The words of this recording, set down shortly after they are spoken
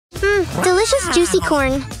delicious juicy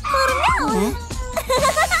corn.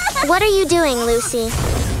 What are you doing, Lucy?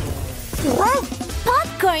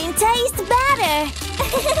 Popcorn tastes better.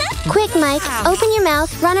 Quick, Mike. Open your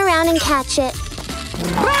mouth, run around and catch it.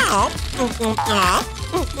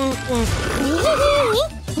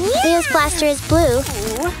 Leo's blaster is blue.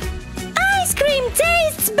 Ice cream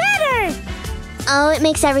tastes better. Oh, it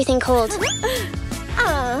makes everything cold.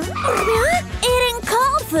 Eating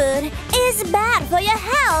cold food is bad for your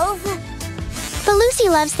health. But Lucy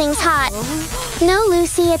loves things hot. No,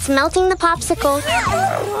 Lucy, it's melting the popsicle.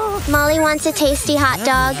 Molly wants a tasty hot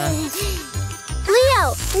dog.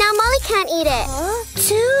 Leo, now Molly can't eat it.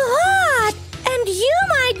 Too hot, and you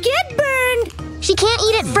might get burned. She can't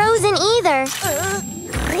eat it frozen either.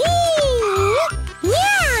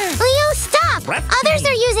 Leo, stop! Others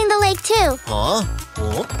are using the lake too.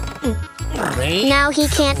 Now he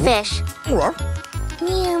can't fish.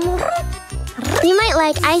 You might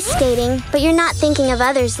like ice skating, but you're not thinking of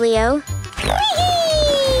others, Leo.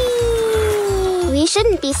 We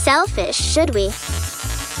shouldn't be selfish, should we?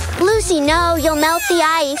 Lucy, no, you'll melt the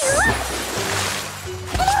ice.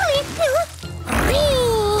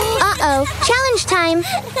 Uh-oh, challenge time.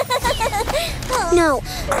 No,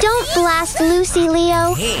 don't blast Lucy,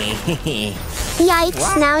 Leo.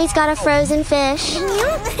 Yikes, now he's got a frozen fish.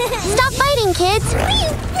 Stop fighting, kids.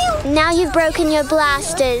 Now you've broken your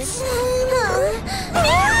blasters.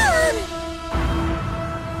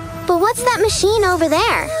 But what's that machine over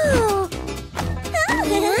there?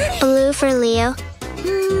 Blue for Leo.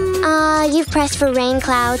 You've pressed for rain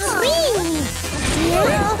clouds.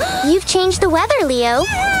 You've changed the weather, Leo.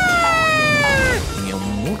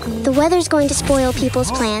 The weather's going to spoil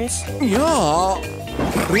people's plans.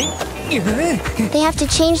 They have to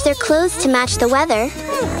change their clothes to match the weather.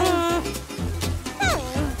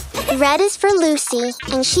 Red is for Lucy,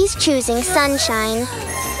 and she's choosing sunshine.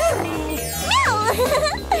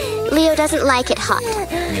 Leo doesn't like it hot.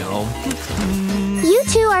 You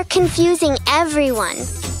two are confusing everyone.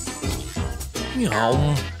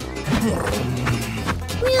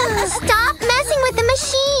 Stop messing with the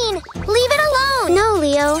machine! Leave it alone! No,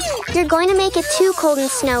 Leo. You're going to make it too cold and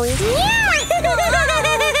snowy.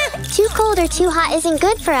 Too cold or too hot isn't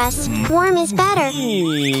good for us. Warm is better.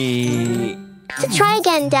 So try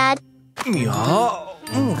again, Dad.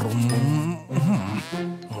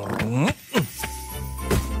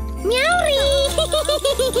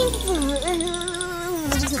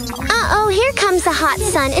 Uh-oh, here comes the hot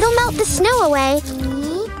sun. It'll melt the snow away.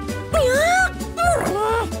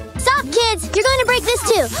 Stop, kids! You're going to break this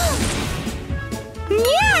too.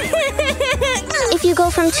 If you go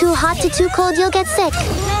from too hot to too cold, you'll get sick.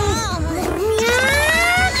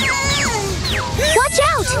 Watch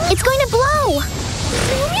out! It's going to blow!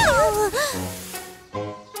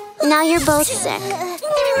 Now you're both sick.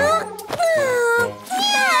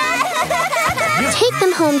 Take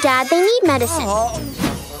them home, Dad. They need medicine.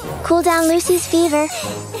 Cool down Lucy's fever.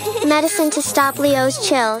 Medicine to stop Leo's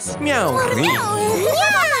chills.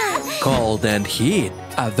 Cold and heat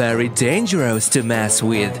are very dangerous to mess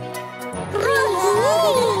with.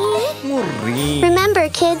 Remember,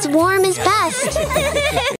 kids, warm is best.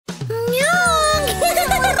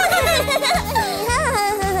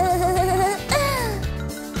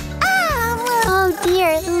 Oh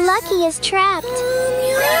dear, Lucky is trapped.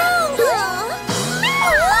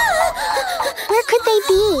 Where could they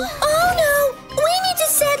be? Oh no! We need to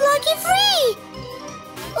set Lucky free!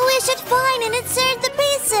 We should find and insert the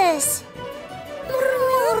pieces.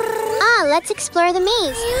 Let's explore the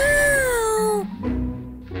maze.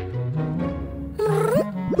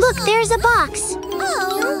 Look, there's a box.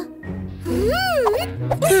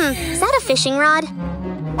 Is that a fishing rod?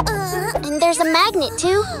 And there's a magnet,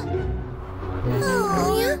 too.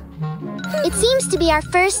 It seems to be our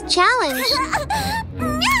first challenge.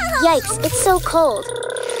 Yikes, it's so cold.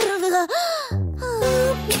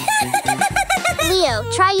 Leo,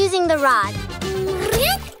 try using the rod.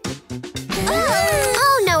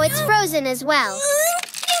 Oh no, it's frozen as well.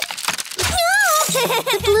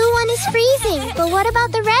 The blue one is freezing, but what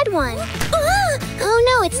about the red one? Oh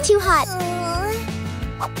no, it's too hot.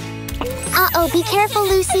 Uh-oh, be careful,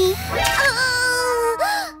 Lucy.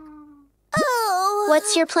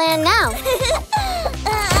 What's your plan now?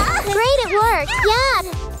 Great, it worked. Yeah.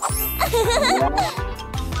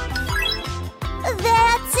 There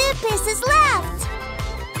are 2 pieces left.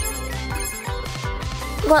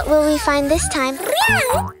 What will we find this time?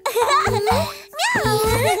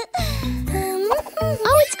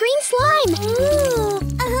 Oh, it's green slime.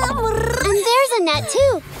 And there's a net,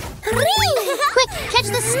 too. Quick, catch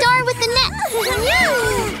the star with the net.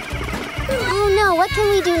 Oh, no, what can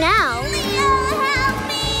we do now?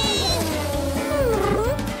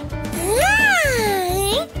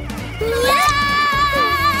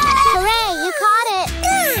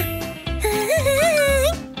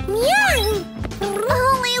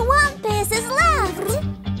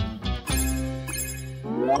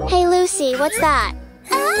 Hey, Lucy, what's that?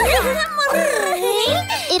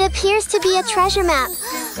 It appears to be a treasure map.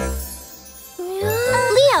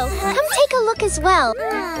 Leo, come take a look as well.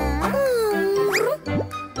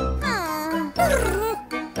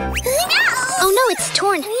 Oh no, it's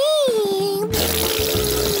torn.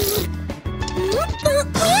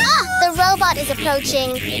 Ah, the robot is approaching.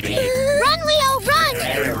 Run, Leo, run!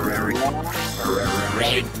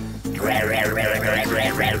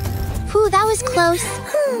 Whew, that was close.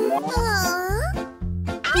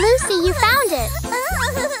 Lucy, you found it.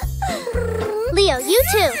 Leo, you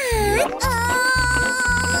too.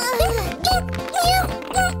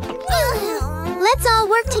 Let's all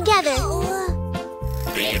work together.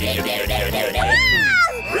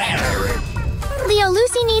 Leo,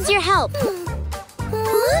 Lucy needs your help.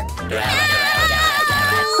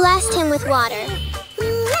 Blast him with water.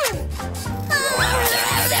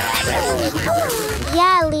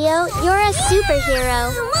 Yeah, Leo, you're a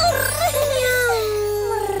superhero.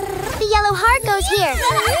 The yellow heart goes here.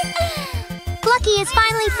 Plucky is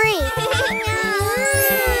finally free.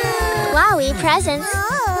 Wowie, presents.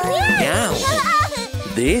 Yeah.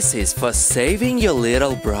 This is for saving your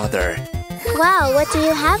little brother. Wow, what do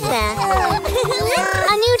you have there?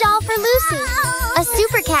 A new doll for Lucy. A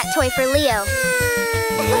super cat toy for Leo.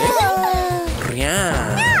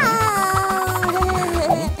 Yeah.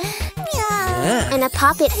 And a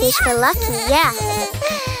poppet fish for Lucky, yeah.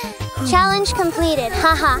 Challenge completed,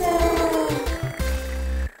 haha.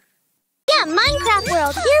 Yeah, Minecraft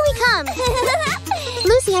world, here we come.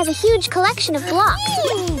 Lucy has a huge collection of blocks.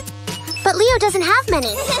 But Leo doesn't have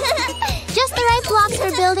many. Just the right blocks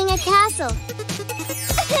for building a castle.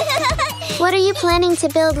 What are you planning to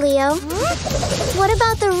build, Leo? What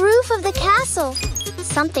about the roof of the castle?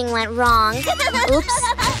 Something went wrong. Oops.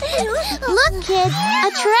 Look, kids,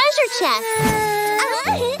 a treasure chest.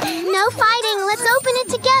 No fighting, let's open it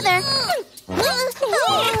together.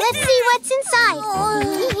 Let's see what's inside.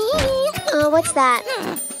 Oh, what's that?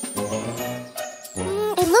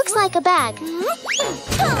 It looks like a bag.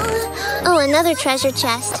 Oh, another treasure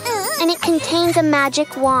chest. And it contains a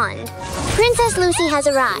magic wand. Princess Lucy has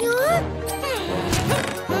arrived.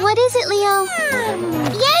 What is it, Leo?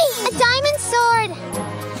 Yay! A diamond sword!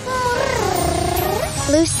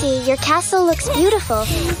 Lucy, your castle looks beautiful.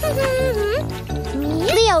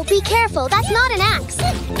 Leo, be careful. That's not an axe.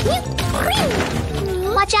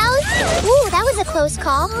 Watch out. Ooh, that was a close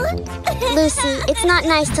call. Lucy, it's not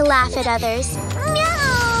nice to laugh at others.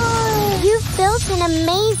 You've built an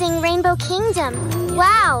amazing rainbow kingdom.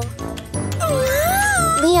 Wow.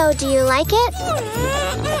 Leo, do you like it?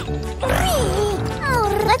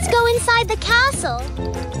 Let's go inside the castle.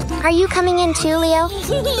 Are you coming in too, Leo?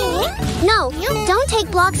 No, don't take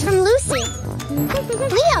blocks from Lucy.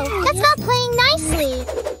 Leo, that's not playing nicely.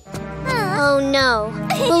 Oh no.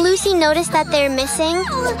 Will Lucy notice that they're missing?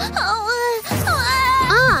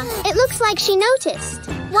 Ah, it looks like she noticed.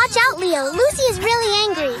 Watch out, Leo. Lucy is really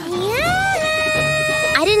angry.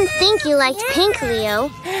 I didn't think you liked pink,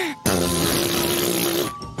 Leo.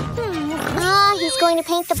 Ah, he's going to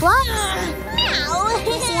paint the blocks.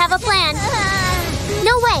 Does he have a plan?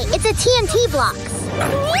 No way, it's a TNT blocks.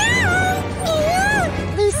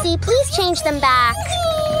 Lucy, please change them back.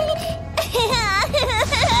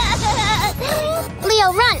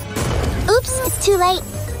 Leo, run! Oops, it's too late.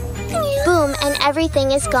 Boom, and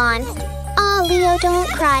everything is gone. Aw, Leo, don't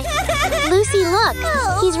cry. Lucy, look.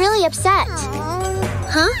 He's really upset.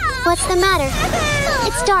 Huh? What's the matter?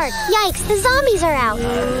 It's dark. Yikes, the zombies are out.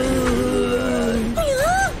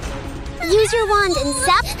 Use your wand and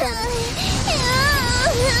zap them.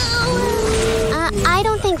 I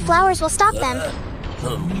don't think flowers will stop them.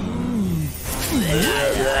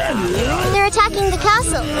 They're attacking the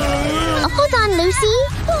castle. Oh, hold on, Lucy.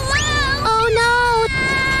 Oh,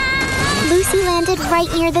 no. Lucy landed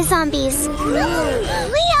right near the zombies.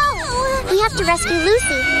 Leo! We have to rescue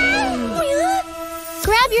Lucy.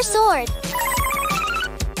 Grab your sword.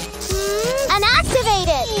 And activate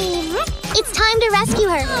it. It's time to rescue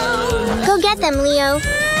her. Go get them, Leo.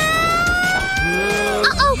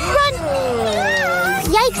 Uh-oh, run!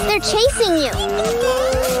 Yikes, they're chasing you.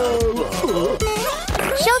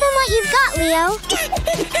 Show them what you've got, Leo.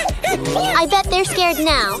 I bet they're scared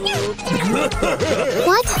now.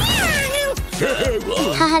 What?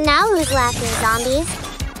 Haha, now who's laughing, zombies?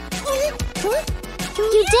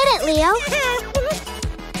 You did it, Leo.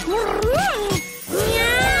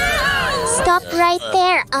 Stop right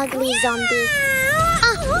there, ugly zombie.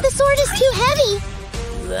 Ah, the sword is too heavy.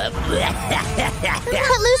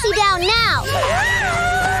 Put Lucy down now.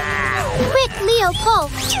 Quick, Leo, pull.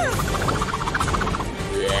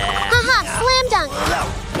 Haha, slam dunk.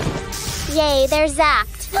 Yay, they're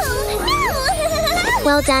zapped.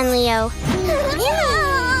 Well done, Leo.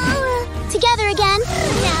 Together again.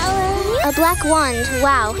 A black wand,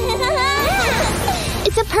 wow.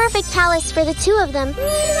 It's a perfect palace for the two of them.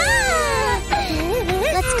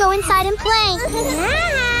 Let's go inside and play.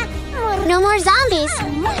 No more zombies.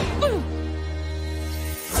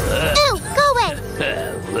 Ew, go away.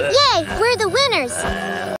 Yay, we're the winners.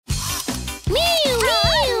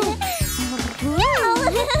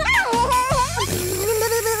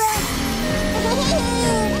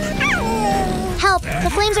 Help, the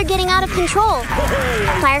flames are getting out of control.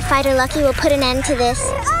 Firefighter Lucky will put an end to this.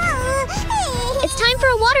 It's time for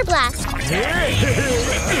a water blast.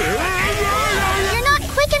 You're not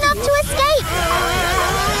quick enough to escape.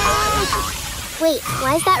 Wait,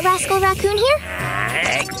 why is that rascal raccoon here?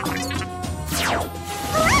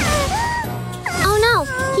 Oh no,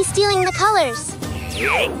 he's stealing the colors.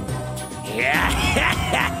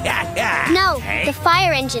 No, the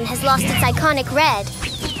fire engine has lost its iconic red.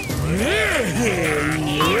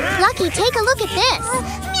 Lucky, take a look at this.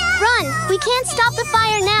 Run, we can't stop the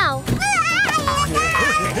fire now.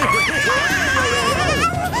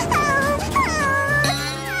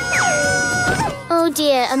 Oh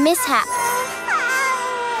dear, a mishap.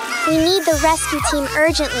 We need the rescue team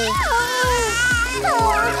urgently.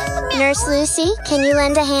 Nurse Lucy, can you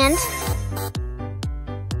lend a hand?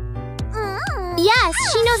 Yes,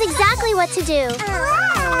 she knows exactly what to do.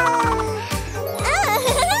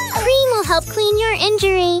 Cream will help clean your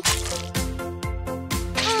injury.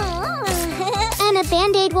 And a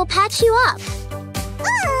Band-Aid will patch you up.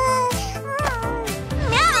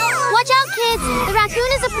 Watch out, kids! The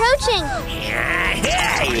raccoon is approaching!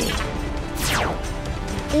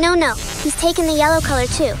 No, he's taken the yellow color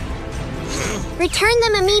too. Return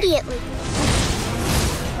them immediately.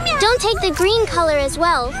 Don't take the green color as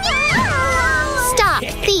well. Stop,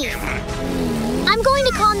 thief! I'm going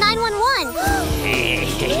to call 911.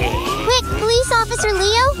 Quick, Police Officer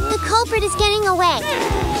Leo, the culprit is getting away.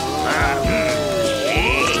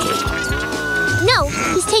 No,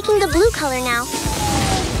 he's taking the blue color now.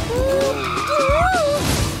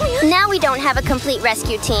 Now we don't have a complete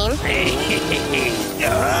rescue team.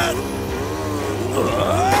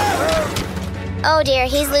 Oh dear,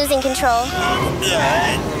 he's losing control.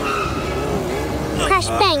 Crash,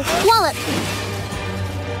 bang, wallop.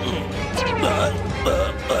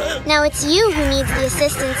 Now it's you who needs the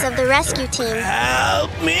assistance of the rescue team.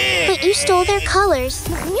 Help me! But you stole their colors.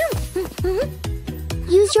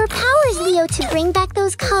 Use your powers, Leo, to bring back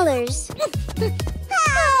those colors.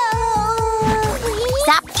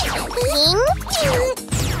 Zap! Zing!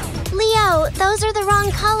 Leo, those are the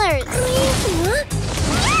wrong colors.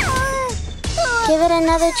 Give it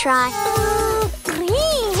another try.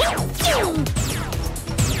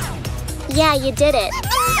 Yeah, you did it.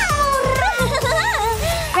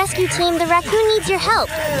 Rescue team, the raccoon needs your help.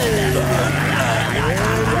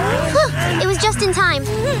 It was just in time.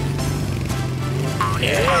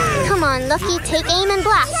 Come on, Lucky, take aim and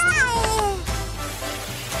blast.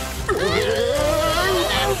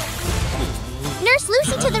 Nurse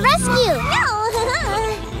Lucy to the rescue!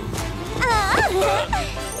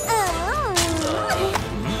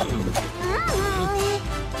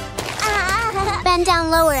 Bend down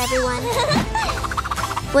lower, everyone.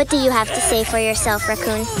 What do you have to say for yourself,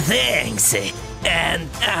 Raccoon? Thanks, and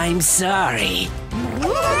I'm sorry.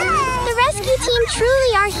 The rescue team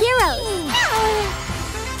truly are heroes.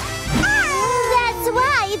 That's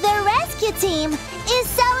why the rescue team is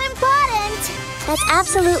so important. That's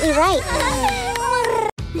absolutely right.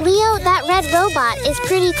 Leo, that red robot is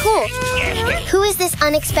pretty cool. Who is this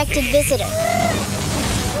unexpected visitor?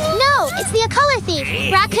 No, it's the color thief,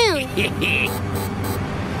 Raccoon.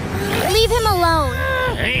 Leave him alone.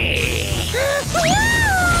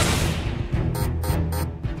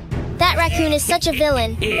 That raccoon is such a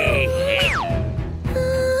villain.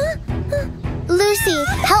 Lucy,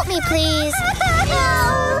 help me, please.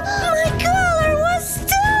 My color was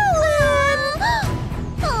stolen.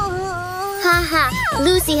 Haha,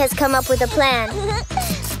 Lucy has come up with a plan.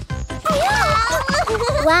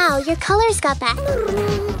 Wow, your colors got back.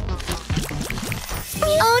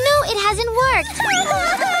 Oh no, it hasn't worked.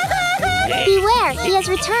 Beware, he has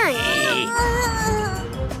returned.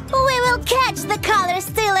 We will catch the color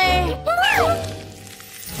stealer.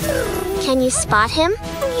 Can you spot him?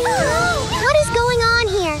 What is going on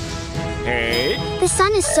here? The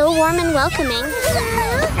sun is so warm and welcoming.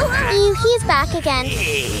 He is back again.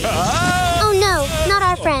 Oh no, not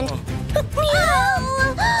our friend.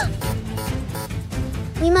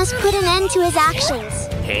 We must put an end to his actions.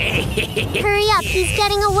 Hurry up, he's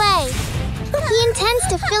getting away. He intends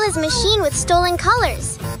to fill his machine with stolen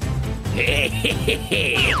colors.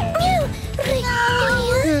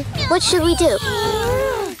 What should we do?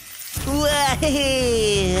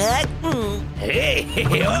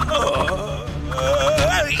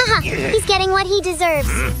 Haha, he's getting what he deserves.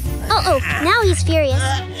 Uh-oh, now he's furious.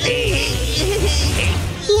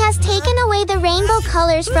 He has taken away the rainbow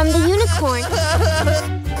colors from the unicorn.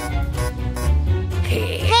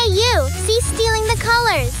 Hey, you! Cease stealing the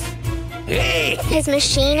colors! His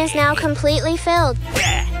machine is now completely filled.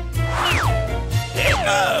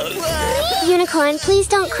 Unicorn, please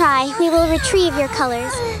don't cry. We will retrieve your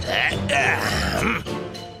colors.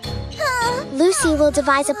 Lucy will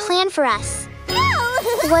devise a plan for us.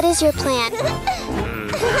 What is your plan?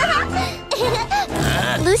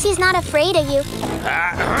 Lucy's not afraid of you.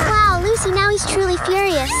 Wow, Lucy, now he's truly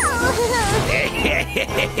furious.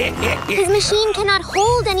 His machine cannot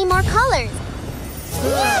hold any more colors.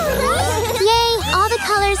 Yay, all the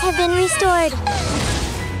colors have been restored.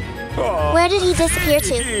 Where did he disappear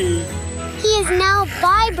to? He is now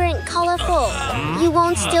vibrant, colorful. You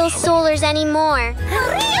won't steal Solars anymore.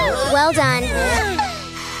 Well done.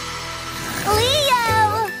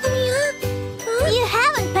 Leo! You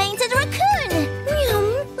haven't painted Raccoon!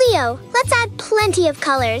 Leo, let's add plenty of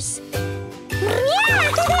colors.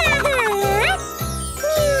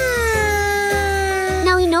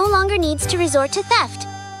 Now he no longer needs to resort to theft.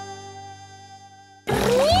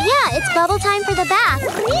 Yeah, it's bubble time for the bath.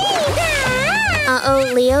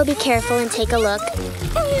 Uh-oh, Leo, be careful and take a look.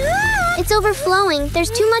 It's overflowing. There's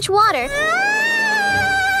too much water.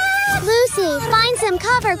 Lucy, find some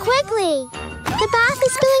cover quickly. The bath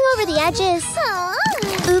is spilling over the edges.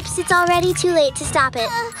 Oops, it's already too late to stop it.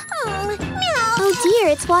 Oh dear,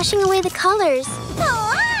 it's washing away the colors.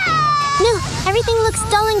 No, everything looks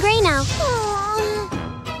dull and gray now.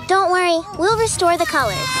 Don't worry, we'll restore the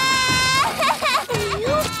colors.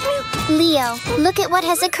 Leo, look at what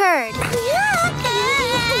has occurred.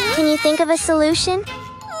 Can you think of a solution?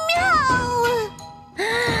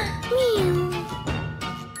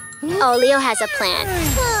 Oh, Leo has a plan.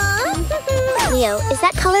 Leo, is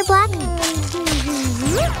that color black?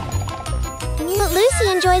 But Lucy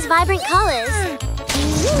enjoys vibrant colors.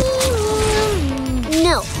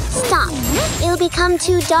 No, stop. It'll become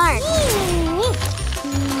too dark.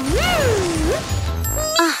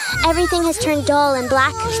 Everything has turned dull and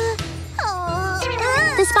black.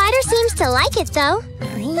 The spider seems to like it, though.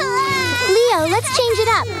 Leo, let's change it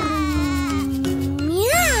up.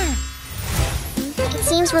 It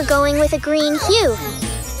seems we're going with a green hue.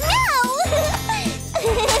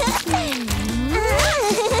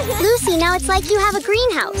 Lucy, now it's like you have a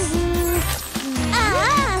greenhouse.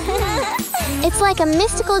 It's like a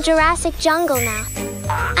mystical Jurassic jungle now.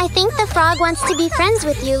 I think the frog wants to be friends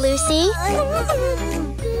with you, Lucy.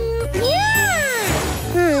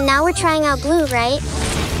 Now we're trying out blue, right?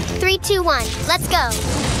 3, 2, 1, let's go.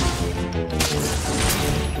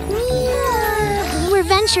 We're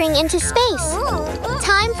venturing into space.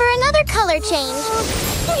 Time for another color change.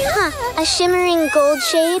 A shimmering gold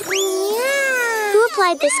shade. Who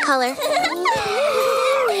applied this color?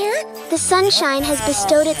 The sunshine has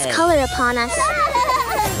bestowed its color upon us.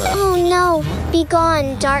 Oh no, be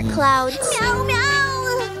gone, dark clouds. No,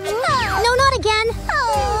 not again.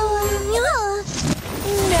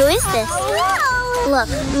 Who is this? Look,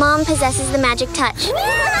 Mom possesses the magic touch.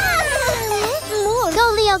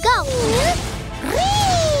 Go, Leo, go!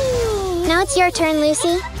 Now it's your turn,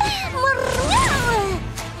 Lucy.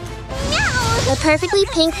 The perfectly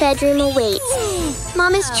pink bedroom awaits.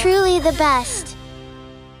 Mom is truly the best.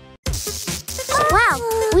 Wow,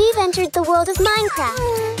 we've entered the world of Minecraft.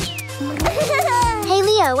 Hey,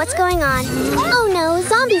 Leo, what's going on? Oh no,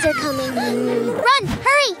 zombies are coming. Run,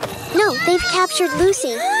 hurry! No, they've captured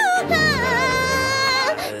Lucy.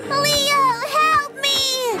 Leo, help me!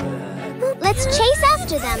 Let's chase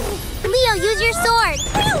after them. Leo, use your sword.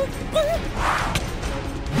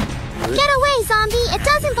 Get away, zombie! It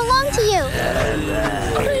doesn't belong to you!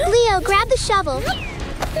 Leo, grab the shovel.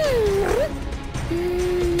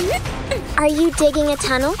 Are you digging a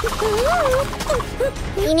tunnel?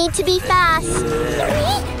 You need to be fast.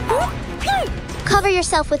 Cover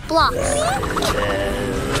yourself with blocks.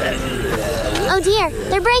 Oh dear,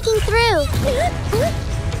 they're breaking through.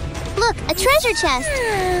 Look, a treasure chest.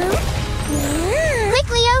 Quick,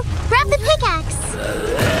 Leo, grab the pickaxe.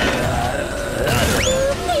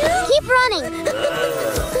 Keep running.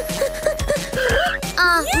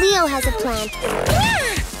 Leo has a plan.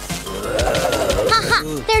 Haha,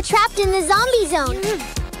 they're trapped in the zombie zone.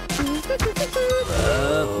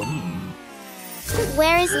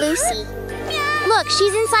 Where is Lucy? Look,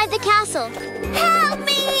 she's inside the castle. Help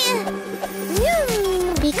me!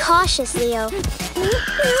 Be cautious, Leo.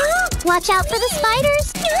 Watch out for the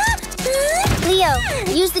spiders. Leo,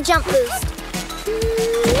 use the jump boost.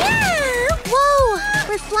 Whoa,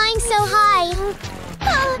 we're flying so high.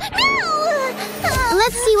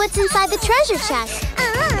 Let's see what's inside the treasure chest.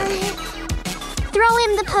 Throw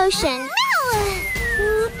him the potion.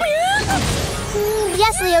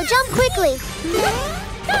 Yes, Leo, jump quickly.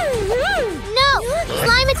 No,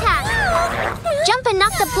 slime attack. Jump and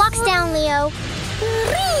knock the blocks down, Leo.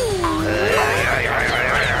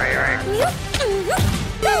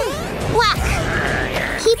 Whack.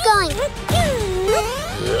 Keep going.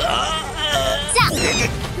 Zap.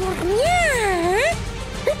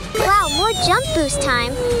 Wow, more jump boost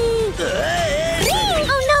time.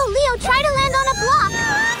 Oh no, Leo, try to land on a block.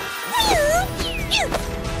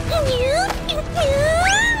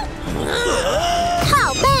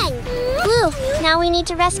 Pow, bang! Blue, now we need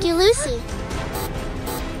to rescue Lucy.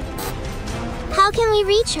 How can we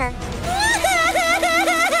reach her?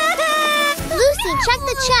 Lucy, check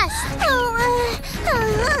the chest.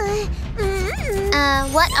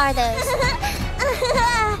 What are those?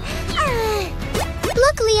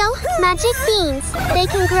 Look, Leo, magic beans. They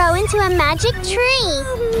can grow into a magic tree.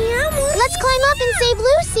 Let's climb up and save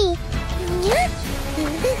Lucy.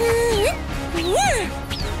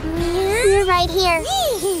 You're right here.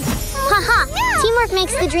 Haha, teamwork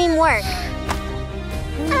makes the dream work.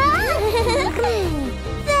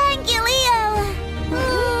 Thank you, Leo.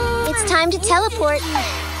 It's time to teleport.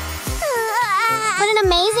 What an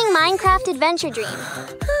amazing Minecraft adventure dream.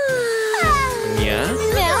 Yeah?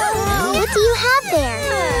 What do you have there?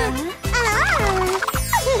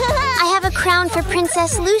 I have a crown for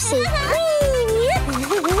Princess Lucy.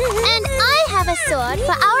 And I have a sword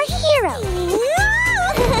for our hero.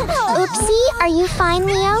 Oopsie, are you fine,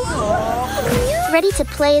 Leo? Ready to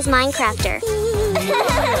play as Minecrafter.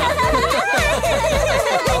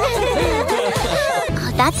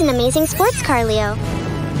 Oh, that's an amazing sports car, Leo.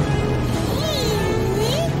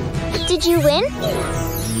 Did you win?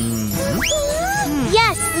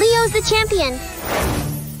 Yes, Leo's the champion.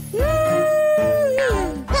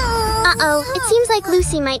 Uh-oh, it seems like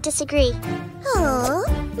Lucy might disagree.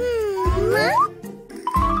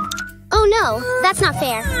 Oh no, that's not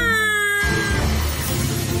fair.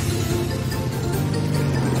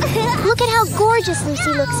 Look at how gorgeous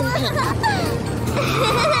Lucy looks in pink.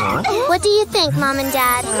 What do you think, Mom and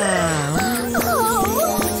Dad?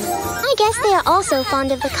 I guess they are also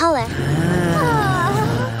fond of the color.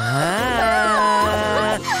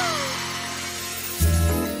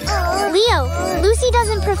 Leo, Lucy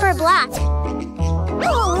doesn't prefer black.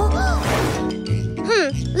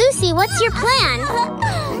 Lucy, what's your plan?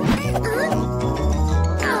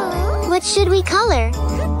 What should we color?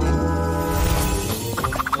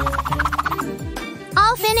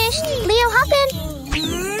 All finished. Leo, hop in.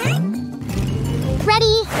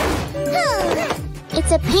 Ready?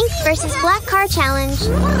 It's a pink versus black car challenge.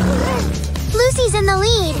 Lucy's in the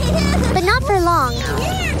lead, but not for long.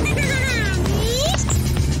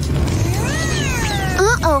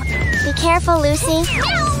 Uh-oh. Be careful, Lucy.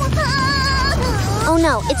 Oh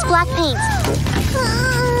no, it's black paint.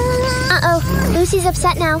 Uh-oh. Lucy's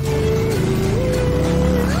upset now.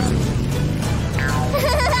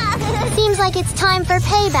 Seems like it's time for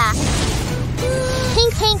payback.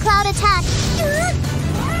 Pink paint cloud attack.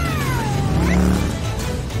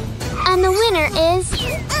 And the winner is...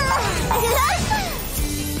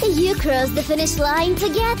 You crossed the finish line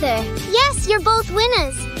together. Yes, you're both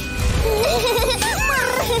winners.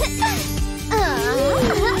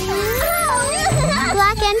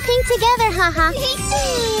 Black and pink together, haha.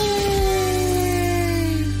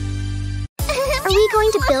 Are we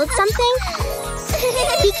going to build something?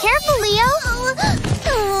 Be careful, Leo.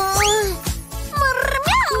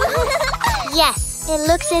 Yes, it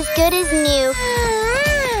looks as good as new.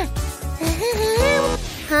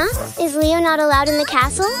 Huh? Is Leo not allowed in the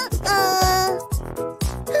castle?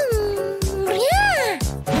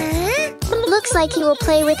 Looks like he will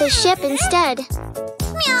play with a ship instead.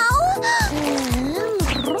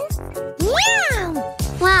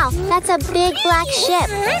 Wow, that's a big black ship.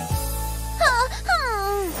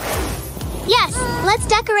 Yes, let's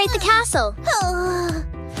decorate the castle.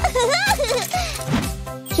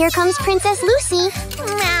 Here comes Princess Lucy.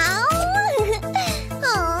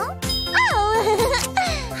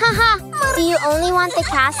 Haha, do you only want the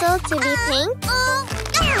castle to be pink?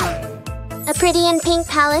 A pretty and pink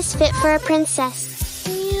palace fit for a princess.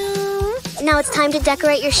 Now it's time to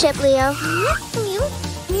decorate your ship, Leo.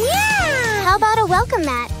 How about a welcome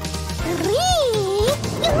mat?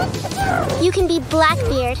 You can be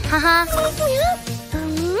Blackbeard, haha.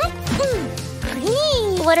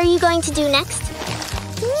 What are you going to do next?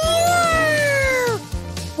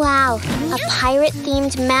 Wow, a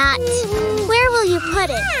pirate-themed mat. Where will you put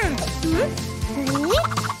it?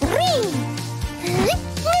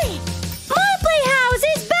 My playhouse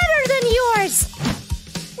is better than yours!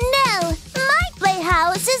 No, my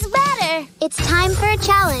playhouse is better! It's time for a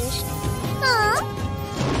challenge. No!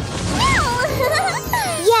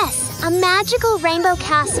 Yes, a magical rainbow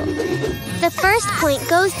castle. The first point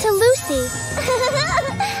goes to Lucy.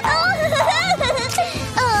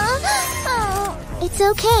 It's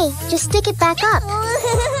okay. Just stick it back up.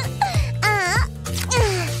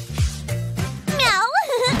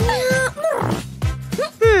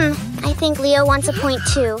 I think Leo wants a point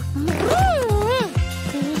too.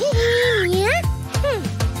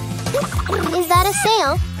 Is that a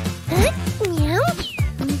sail?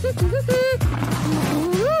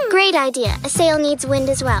 Great idea. A sail needs wind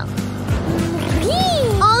as well.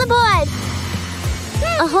 All aboard!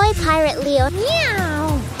 Ahoy, Pirate Leo.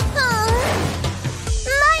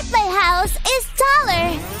 My playhouse is taller.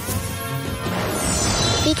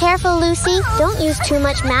 Be careful, Lucy. Don't use too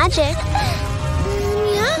much magic.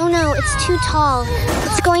 Oh no, it's too tall.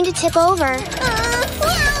 It's going to tip over.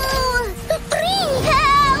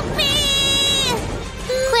 Help me!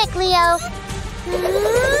 Quick, Leo.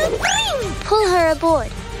 Pull her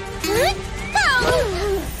aboard.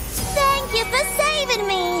 Thank you for saving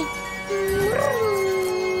me.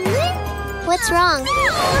 What's wrong?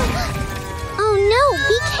 Oh no,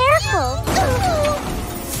 be careful.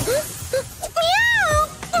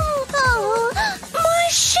 My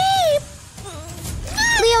sheep!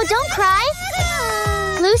 Leo, don't cry.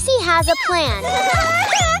 Lucy has a plan.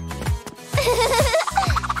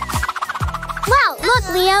 Wow, look,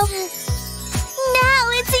 Leo. Now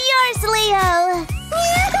it's yours, Leo.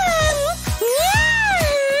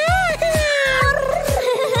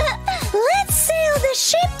 Let's sail the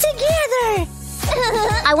ship together.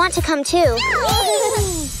 I want to come too.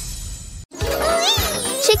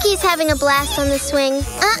 Chicky's having a blast on the swing.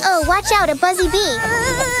 Uh-oh, watch out, a buzzy bee.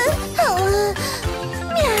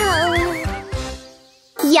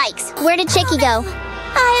 Yikes, where did Chicky go?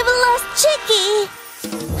 I've lost Chicky.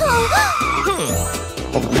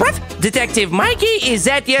 Detective Mikey is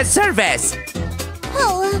at your service.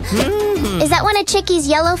 Is that one of Chicky's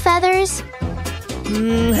yellow feathers?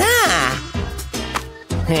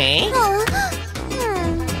 Hey?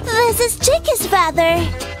 This is Chicky's feather.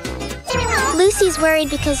 Lucy's worried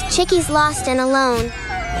because Chicky's lost and alone.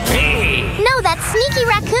 No, that's Sneaky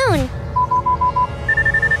Raccoon.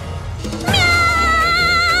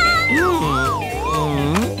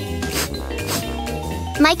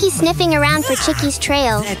 Mikey's sniffing around for Chicky's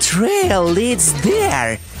trail. The trail leads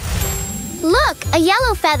there. Look, a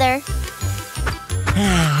yellow feather.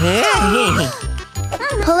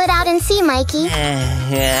 Pull it out and see, Mikey.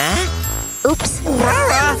 Oops.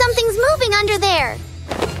 Something's moving under there.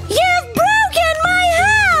 You've broken my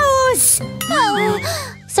house!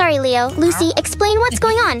 Sorry, Leo. Lucy, explain what's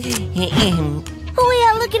going on. We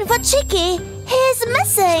are looking for Chicky. He's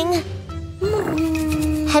missing.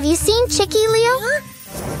 Have you seen Chicky, Leo?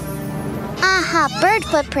 Aha, bird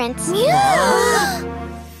footprints.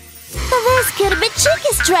 This could be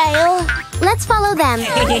Chicky's trail. Let's follow them.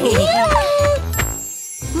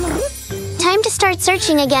 Time to start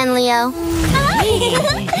searching again, Leo.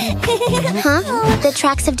 Huh? The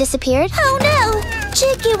tracks have disappeared? Oh no!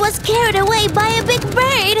 Chicky was carried away by a big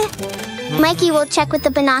bird. Mikey will check with the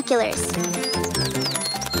binoculars.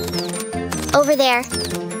 Over there.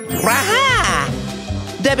 Aha!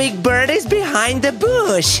 The big bird is behind the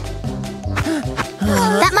bush.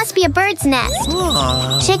 That must be a bird's nest.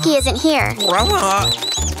 Chicky isn't here.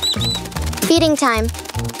 Feeding time.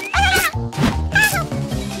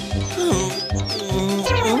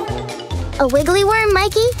 A wiggly worm,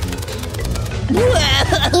 Mikey?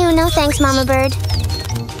 Ew, no thanks, Mama Bird.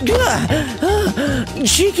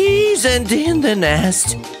 Chicky isn't in the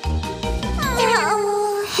nest.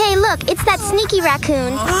 Hey, look, it's that Sneaky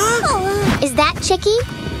Raccoon. Is that Chicky?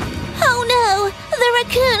 Oh no! The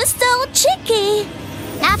raccoon stole Chicky!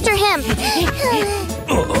 After him!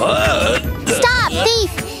 Stop,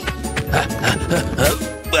 thief!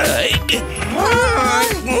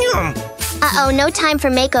 Uh-oh, no time for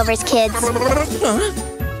makeovers, kids.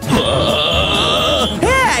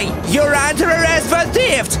 Hey! You're under arrest for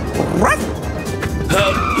theft!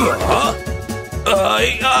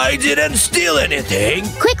 I didn't steal anything.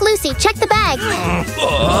 Quick, Lucy, check the bag.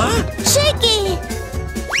 Chicky!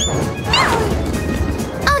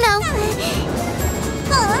 Oh, no.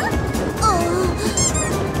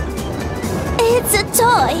 It's a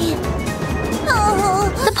toy.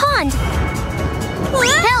 The pond.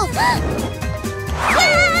 Help!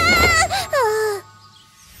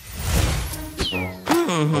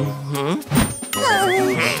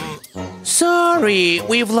 Sorry,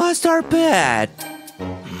 we've lost our pet.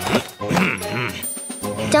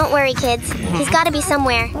 Don't worry, kids. He's got to be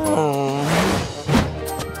somewhere.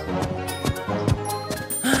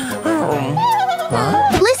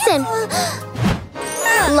 Listen!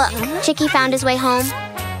 Look, Chicky found his way home.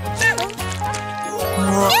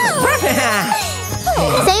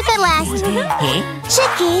 Safe at last.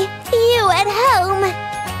 Chicky, you at home?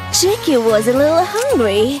 Chicky was a little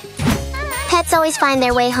hungry. Pets always find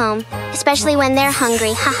their way home, especially when they're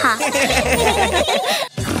hungry. Haha.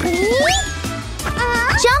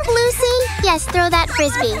 Jump, Lucy! Yes, throw that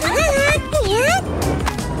frisbee.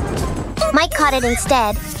 Mike caught it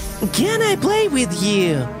instead. Can I play with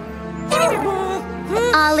you?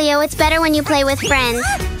 Aw, Leo, it's better when you play with friends.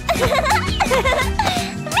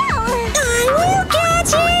 I will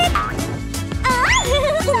catch it!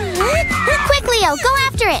 Quick, Leo, go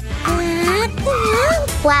after it!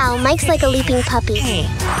 Wow, Mike's like a leaping puppy.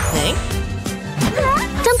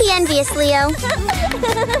 Don't be envious, Leo.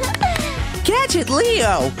 Catch it,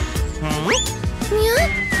 Leo!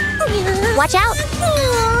 Watch out!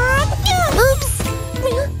 Oops!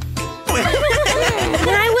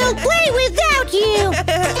 I will play without you!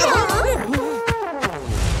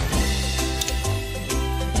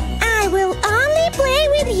 I will only play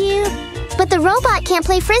with you. But the robot can't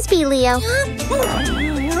play frisbee, Leo.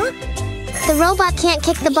 The robot can't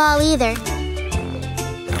kick the ball either.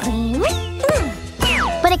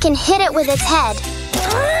 But it can hit it with its head.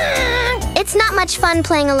 It's not much fun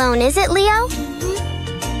playing alone, is it, Leo?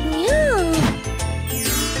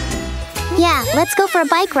 Yeah, let's go for a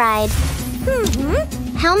bike ride.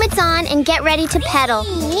 Helmets on and get ready to pedal.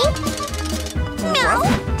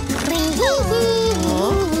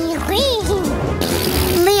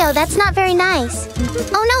 Leo, that's not very nice.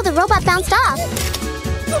 Oh no, the robot bounced off.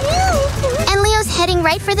 And Leo's heading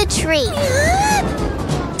right for the tree.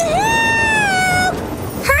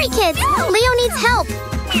 Hurry, kids! Leo needs help.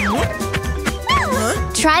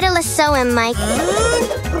 Try to lasso him, Mike.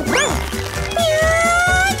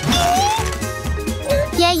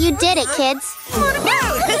 Yeah, you did it, kids.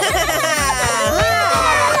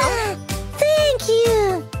 Thank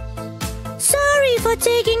you. Sorry for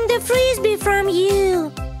taking the frisbee from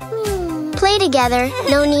you. Play together.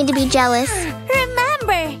 No need to be jealous.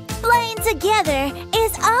 Remember, playing together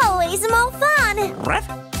is always more fun.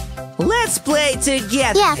 Let's play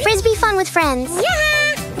together. Yeah, frisbee fun with friends.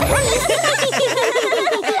 Yeah.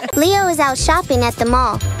 Leo is out shopping at the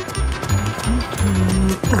mall.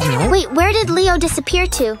 Wait, where did Leo disappear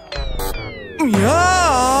to?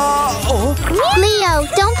 Leo,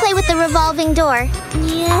 don't play with the revolving door.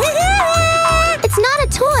 It's not a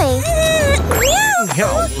toy.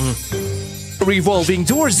 Revolving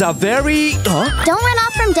doors are very... Don't run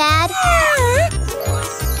off from Dad.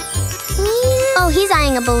 Oh, he's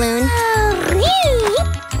eyeing a balloon.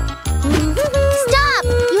 Stop!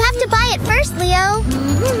 You have to buy it first, Leo.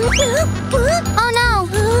 Oh, no.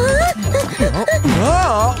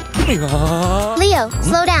 Leo,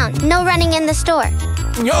 slow down. No running in the store.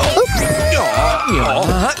 Oops.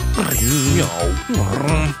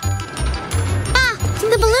 Ah,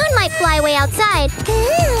 the balloon might fly way outside.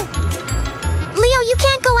 Leo, you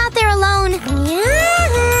can't go out there alone.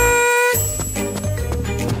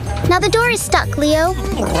 Now the door is stuck, Leo.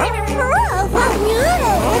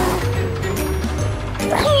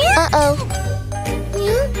 Uh-oh.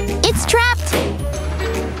 It's trapped.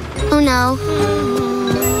 Oh, no.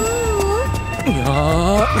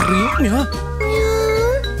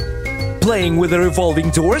 Playing with the revolving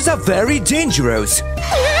doors are very dangerous.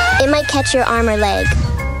 It might catch your arm or leg.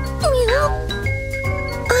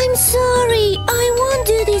 I'm sorry. I won't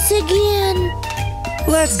do this again.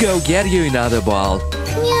 Let's go get you another ball.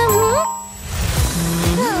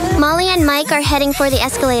 Molly and Mike are heading for the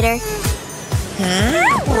escalator.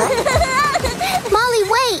 Molly,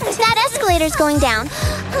 wait! That escalator's going down.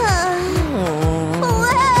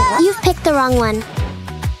 You've picked the wrong one.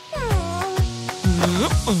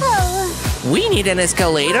 We need an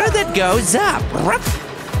escalator that goes up.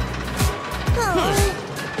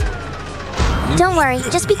 Don't worry,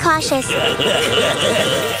 just be cautious.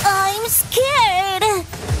 I'm scared.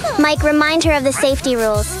 Mike, remind her of the safety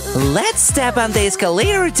rules. Let's step on the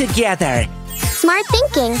escalator together. Smart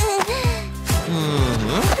thinking.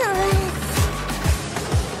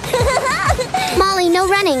 Molly, no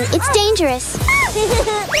running. It's dangerous.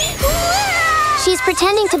 She's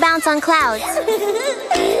pretending to bounce on clouds.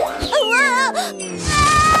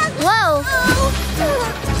 Whoa!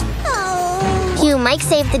 Phew, Mike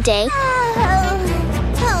saved the day.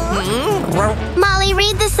 Molly,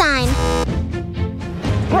 read the sign.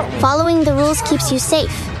 Following the rules keeps you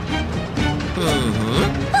safe.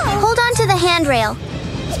 Hold on to the handrail.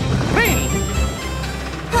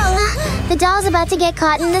 The doll's about to get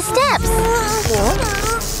caught in the steps.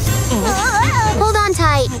 Hold on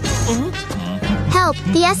tight. Help,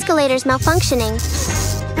 the escalator's malfunctioning.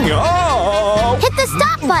 Hit the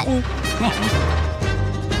stop button.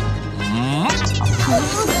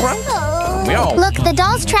 Look, the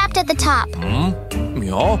doll's trapped at the top.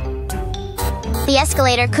 The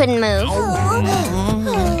escalator couldn't move.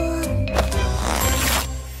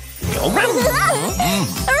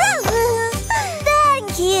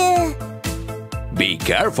 Thank you. Be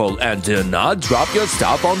careful and do not drop your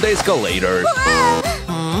stuff on the escalator.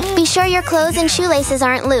 Be sure your clothes and shoelaces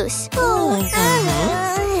aren't loose.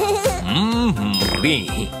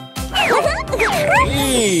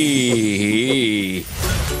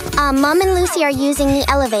 Mom and Lucy are using the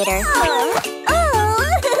elevator.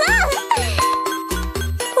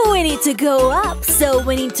 We need to go up, so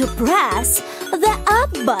we need to press the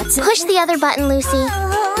up button. Push the other button, Lucy.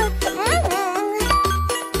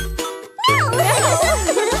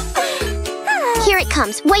 Here it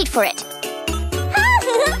comes. Wait for it.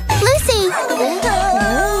 Lucy!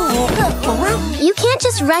 You can't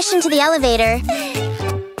just rush into the elevator.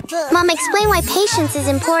 Mom, explain why patience is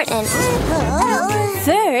important.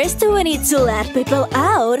 First, we need to let people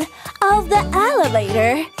out of the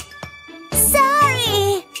elevator.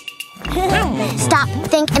 Sorry! Stop,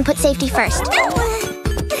 think, and put safety first.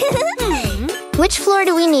 Which floor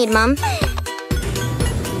do we need, Mom?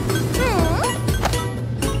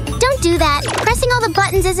 Don't do that. Pressing all the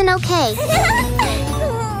buttons isn't okay.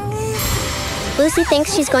 Lucy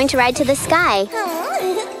thinks she's going to ride to the sky.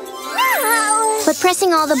 But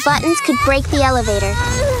pressing all the buttons could break the elevator.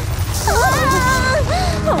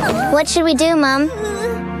 What should we do, Mom?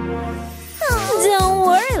 Don't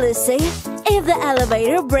worry, Lucy. If the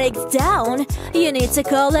elevator breaks down, you need to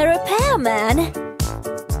call a repairman.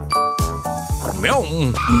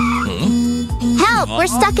 Help! We're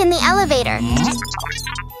stuck in the elevator.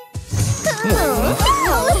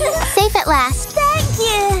 Safe at last. Thank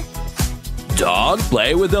you. Don't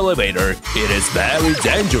play with the elevator. It is very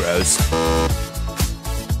dangerous.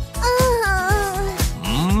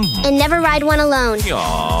 And never ride one alone.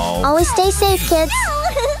 Always stay safe, kids.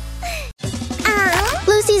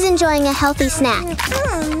 Lucy's enjoying a healthy snack.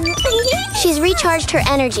 She's recharged her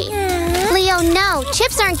energy. Leo, no!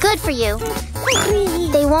 Chips aren't good for you.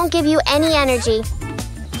 They won't give you any energy.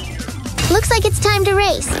 Looks like it's time to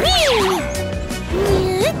race.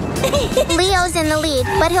 Leo's in the lead,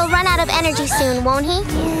 but he'll run out of energy soon, won't he?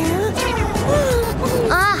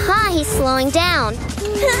 Aha, he's slowing down.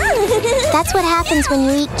 That's what happens when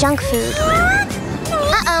you eat junk food.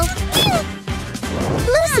 Uh-oh.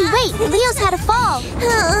 Lucy, wait! Leo's had a fall.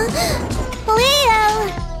 Leo,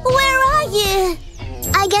 where are you?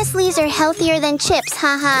 I guess leaves are healthier than chips,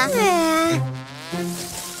 haha.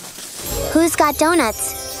 Who's got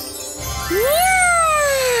donuts?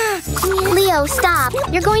 Leo, stop.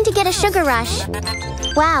 You're going to get a sugar rush.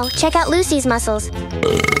 Wow, check out Lucy's muscles.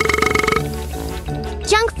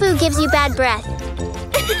 Junk food gives you bad breath.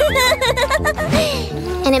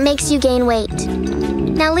 And it makes you gain weight.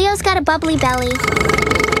 Now Leo's got a bubbly belly.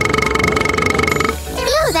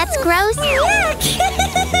 Ew, that's gross.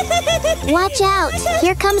 Watch out.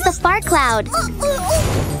 Here comes the fart cloud.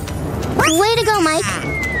 Way to go, Mike.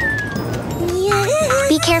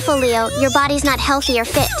 Be careful, Leo. Your body's not healthy or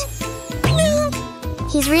fit.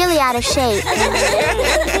 He's really out of shape.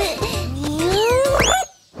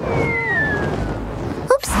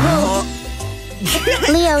 Oops.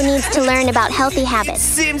 Leo needs to learn about healthy habits.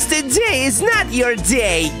 Seems today is not your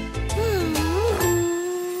day.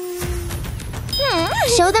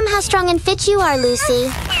 Show them how strong and fit you are, Lucy.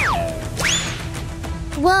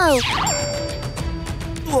 Whoa.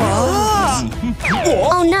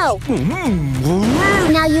 Oh no!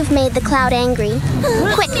 Now you've made the cloud angry.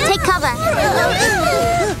 Quick, take cover!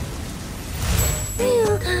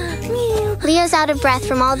 Leo's out of breath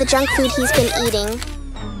from all the junk food he's been eating.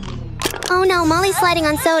 Oh no, Molly's sliding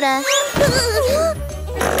on soda.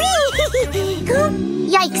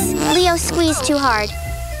 Yikes! Leo squeezed too hard.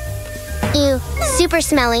 Ew, super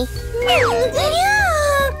smelly.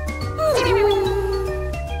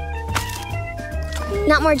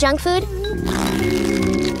 Not more junk food?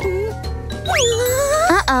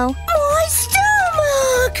 Uh-oh. My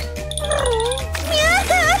stomach!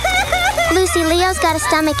 Lucy, Leo's got a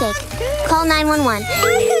stomachache. Call 911.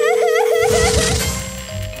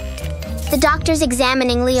 The doctor's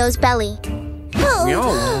examining Leo's belly.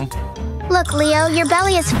 Look, Leo, your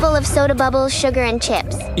belly is full of soda bubbles, sugar, and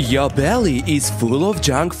chips. Your belly is full of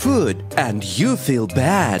junk food, and you feel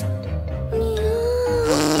bad.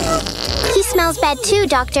 He smells bad too,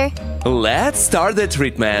 Doctor. Let's start the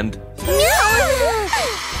treatment.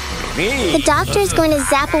 The doctor's going to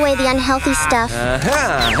zap away the unhealthy stuff.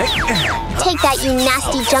 Take that, you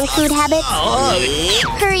nasty junk food habits.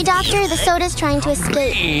 Hurry, Doctor, the soda's trying to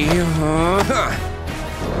escape.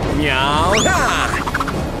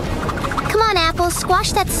 Come on, Apple,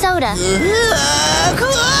 squash that soda.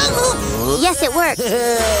 Yes, it worked.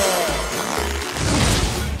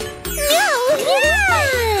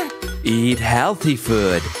 Eat healthy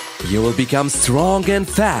food. You will become strong and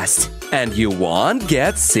fast, and you won't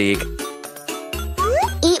get sick.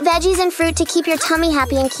 Eat veggies and fruit to keep your tummy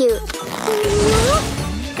happy and cute.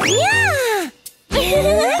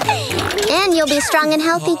 And you'll be strong and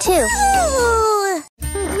healthy too.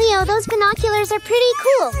 Leo, those binoculars are pretty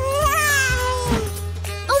cool.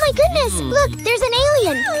 Oh my goodness, look, there's an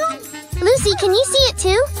alien. Lucy, can you see it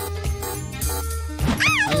too?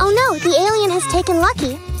 Oh no, the alien has taken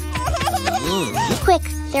Lucky. Quick,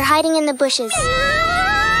 they're hiding in the bushes.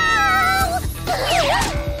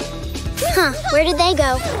 Huh, where did they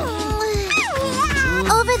go?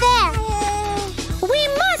 Over there. We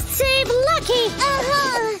must save Lucky.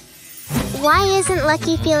 Why isn't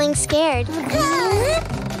Lucky feeling scared?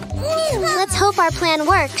 Let's hope our plan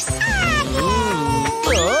works.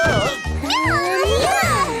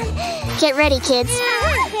 Get ready, kids.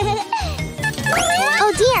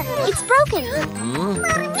 Oh dear, it's broken.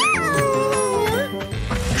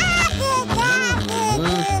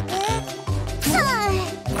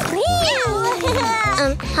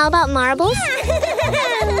 How about marbles?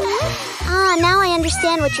 Ah, now I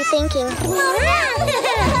understand what you're thinking.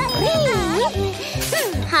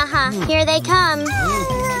 Haha, here they come.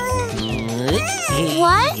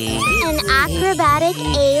 What? An acrobatic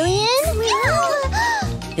alien?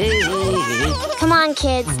 Come on,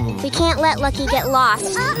 kids. We can't let Lucky get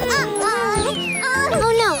lost.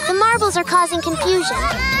 Oh no, the marbles are causing confusion.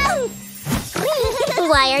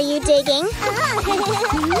 Why are you digging?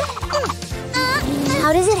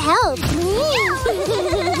 How does it help?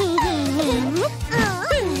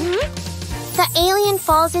 The alien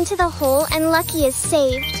falls into the hole and Lucky is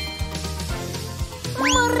saved.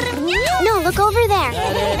 No, look over there.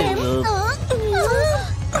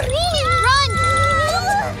 Run!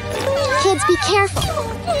 Kids, be careful.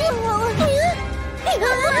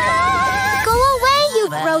 Go away, you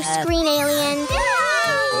gross green alien.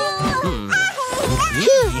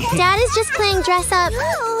 Phew, Dad is just playing dress up.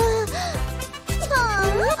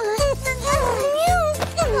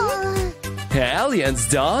 Aliens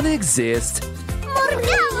don't exist.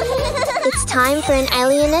 It's time for an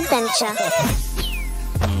alien adventure.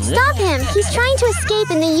 Stop him! He's trying to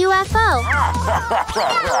escape in the UFO.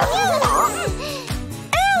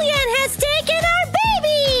 Alien has taken our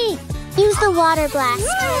baby! Use the water blast.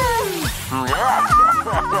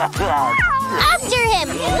 After him!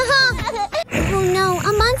 Oh no,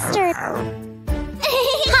 a monster!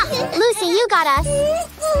 Ha! Lucy, you got us.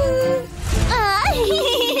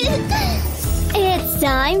 It's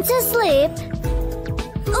time to sleep.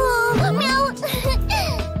 Oh, meow.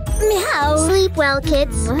 Meow. Sleep well,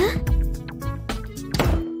 kids.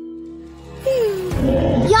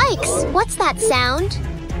 Yikes! What's that sound?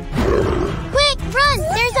 Quick, run!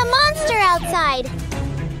 There's a monster outside!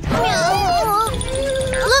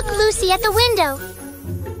 Look, Lucy, at the window.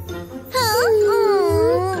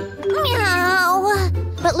 Meow.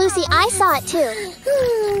 But Lucy, I saw it too.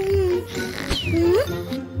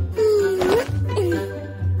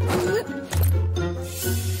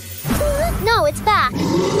 No, it's back.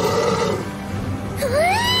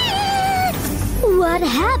 What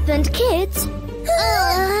happened, kids?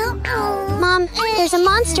 Mom, there's a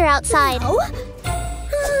monster outside.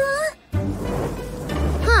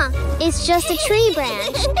 Huh, it's just a tree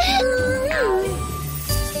branch.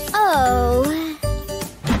 Oh.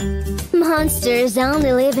 Monsters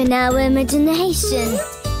only live in our imagination.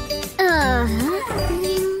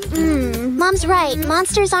 Mom's right,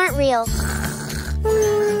 monsters aren't real.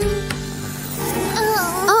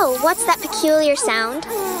 Oh, what's that peculiar sound?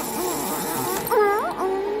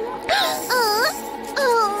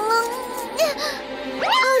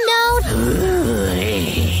 Oh no!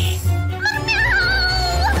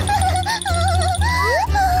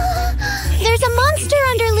 There's a monster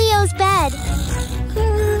under Leo's bed.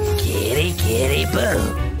 Kitty, kitty, boo.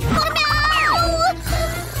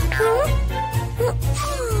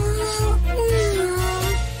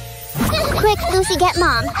 Quick, Lucy, get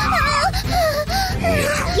Mom.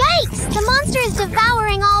 Yikes! The monster is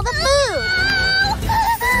devouring all the food.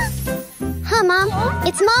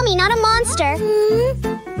 It's Mommy, not a monster.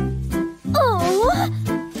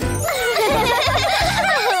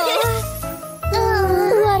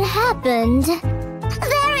 What happened?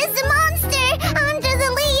 There is a monster under the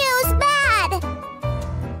Leo's bed.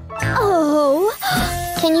 Oh.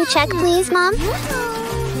 Can you check, please, Mom?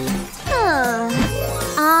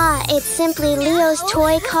 Ah, it's simply Leo's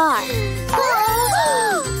toy car.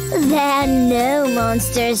 There are no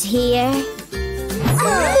monsters here.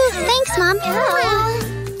 Thanks, Mom.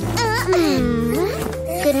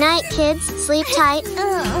 Good night, kids. Sleep tight.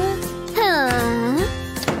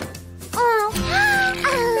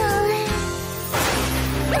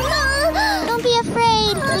 Don't be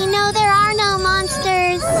afraid. We know there are no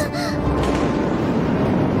monsters.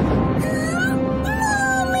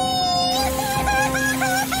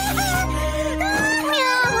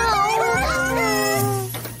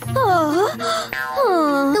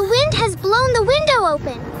 The wind has blown the window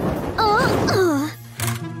open.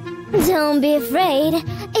 Don't be afraid.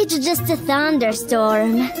 It's just a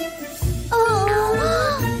thunderstorm.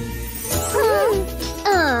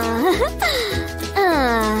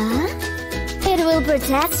 It will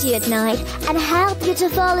protect you at night and help you to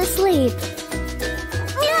fall asleep.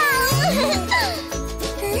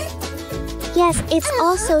 Yes, it's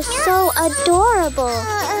also so adorable.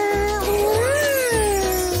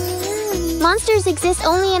 Monsters exist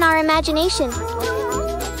only in our imagination.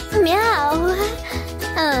 Meow.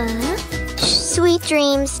 Sweet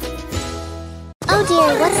dreams. Oh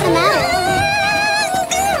dear, what's the matter?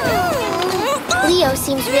 Leo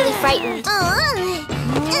seems really frightened.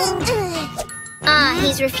 Ah,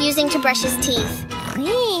 he's refusing to brush his teeth.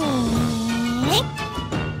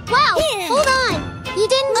 Wow, hold on! You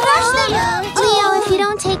didn't brush them! Leo, if you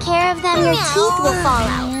don't take care of them, your teeth will fall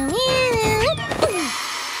out.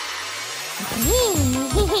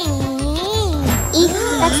 Eek,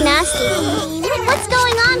 that's nasty. What's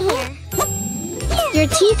going on here? Your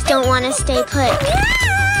teeth don't want to stay put.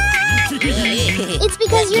 It's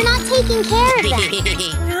because you're not taking care of them.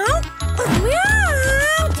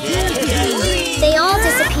 They all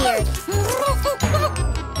disappeared.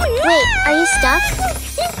 Wait, are you stuck?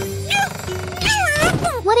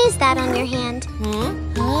 What is that on your hand?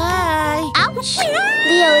 Ouch!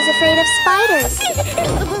 Leo is afraid of spiders.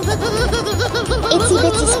 Itsy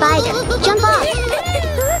bitsy spider, jump off!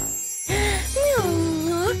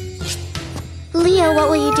 Leo, what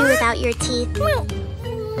will you do without your teeth?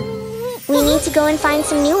 We need to go and find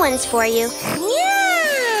some new ones for you.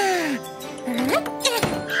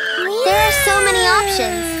 There are so many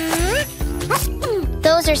options.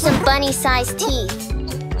 Those are some bunny-sized teeth.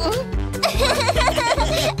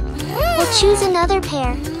 We'll choose another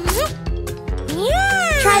pair.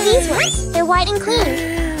 Try these ones. They're white and clean.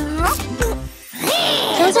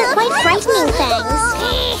 Those are quite frightening fangs.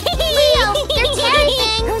 Leo, they're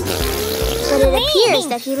terrifying. But it appears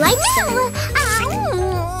that he likes them.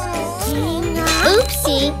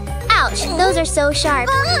 Oopsie. Ouch, those are so sharp.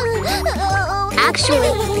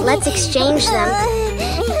 Actually, let's exchange them.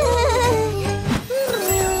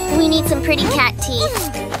 We need some pretty cat teeth.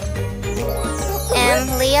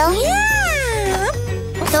 Leo?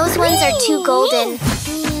 Those ones are too golden.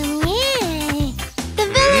 The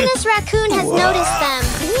villainous raccoon has noticed them.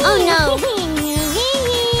 Oh no.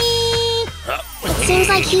 It seems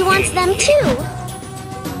like he wants them too.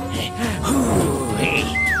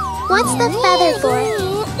 What's the feather for?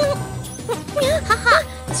 Haha,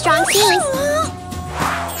 strong feelings.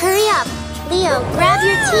 Hurry up. Leo, grab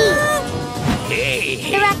your teeth.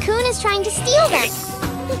 The raccoon is trying to steal them.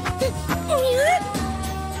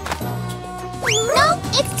 No,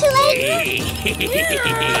 it's too late.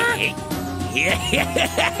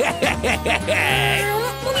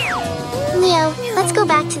 Leo, let's go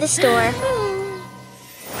back to the store.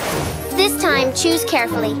 This time, choose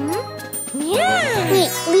carefully.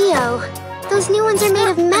 Wait, Leo, those new ones are made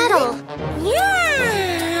of metal.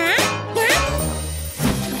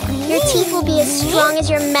 Your teeth will be as strong as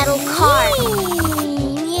your metal car.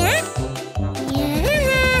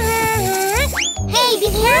 Hey, be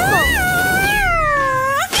careful!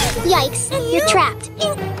 Yikes, you're trapped.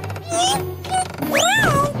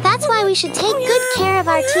 That's why we should take good care of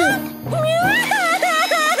our teeth.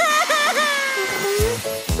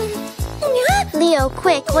 Leo,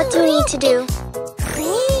 quick, what do we need to do?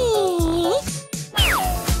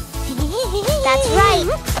 That's right.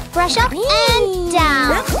 Brush up and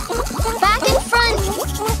down. Back and front.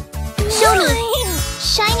 Show me.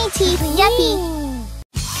 Shiny teeth, yuppie.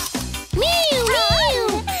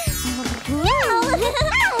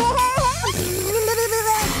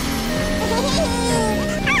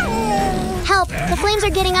 Help, The flames are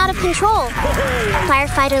getting out of control.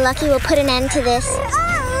 Firefighter Lucky will put an end to this.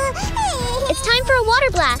 It's time for a water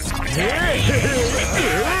blast.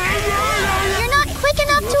 You're not quick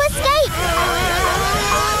enough to escape.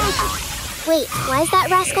 Wait, why is that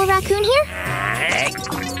rascal raccoon here?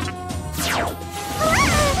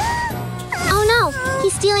 Oh no,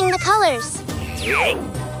 he's stealing the colors.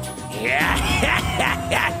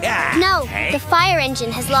 No, the fire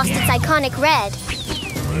engine has lost its iconic red.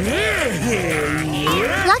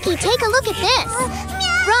 Lucky, take a look at this.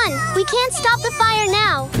 Run, we can't stop the fire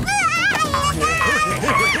now.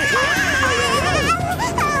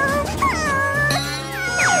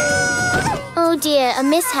 Oh dear, a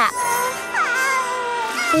mishap.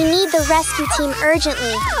 We need the rescue team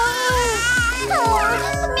urgently.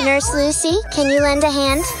 Nurse Lucy, can you lend a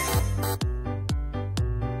hand?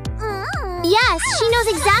 Yes, she knows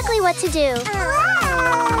exactly what to do.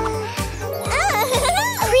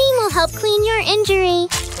 Cream will help clean your injury.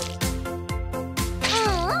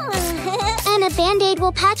 And a Band-Aid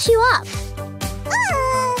will patch you up.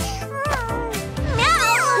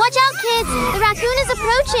 Watch out, kids! The raccoon is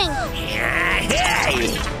approaching!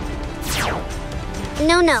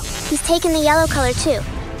 No, he's taken the yellow color too.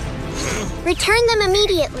 Return them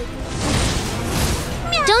immediately.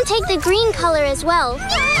 Don't take the green color as well.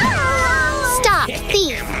 Stop,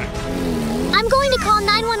 thief! I'm going to call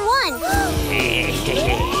 911.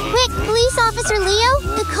 Quick, Police Officer Leo,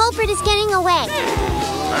 the culprit is getting away.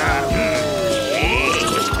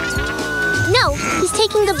 No, he's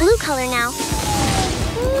taking the blue color now.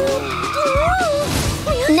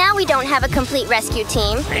 Now we don't have a complete rescue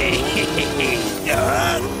team.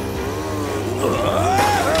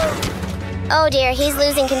 Oh dear, he's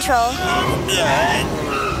losing control.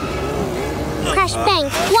 Crash, bang,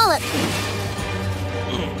 wallop.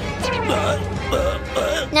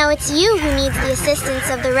 Now it's you who needs the assistance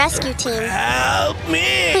of the rescue team. Help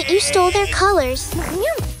me! But you stole their colors.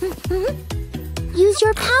 Use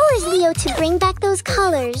your powers, Leo, to bring back those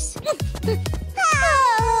colors.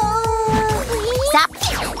 Zap!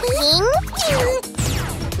 Zing!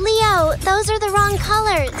 Leo, those are the wrong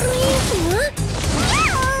colors.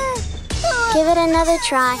 Give it another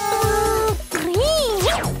try.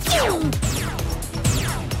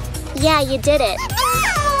 Yeah, you did it.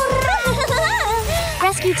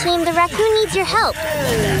 Rescue team, the raccoon needs your help.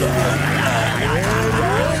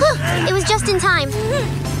 It was just in time.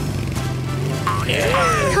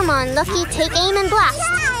 Come on, Lucky, take aim and blast.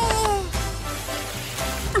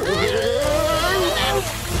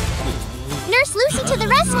 Nurse Lucy to the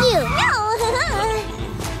rescue!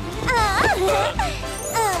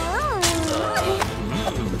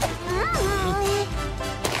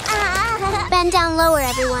 Bend down lower,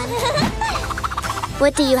 everyone.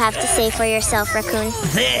 What do you have to say for yourself, Raccoon?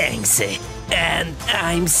 Thanks, and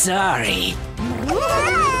I'm sorry.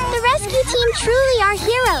 The rescue team truly are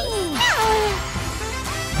heroes.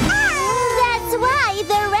 That's why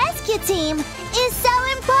the rescue team is so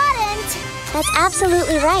important. That's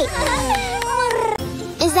absolutely right.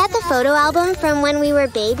 Is that the photo album from when we were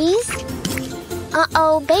babies?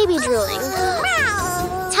 Uh-oh, baby drooling.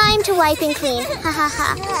 Time to wipe and clean. Ha ha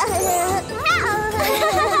ha.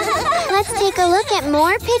 Let's take a look at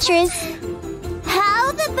more pictures.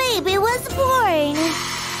 How the baby was born.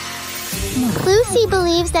 Lucy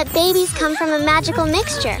believes that babies come from a magical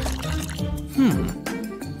mixture.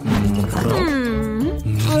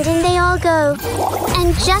 And in they all go.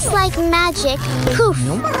 And just like magic, poof,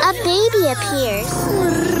 a baby appears.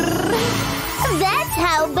 That's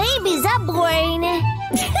how babies are born.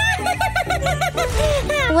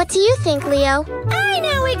 What do you think, Leo? I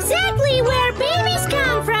know exactly where babies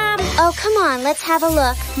come from. Oh, come on, let's have a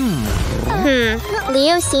look.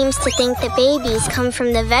 Leo seems to think that babies come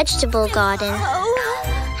from the vegetable garden.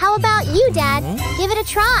 How about you, Dad? Give it a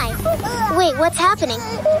try. Wait, what's happening?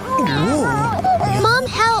 Mom,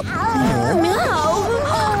 help! No.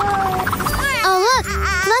 Oh, look!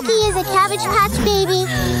 Lucky is a Cabbage Patch baby.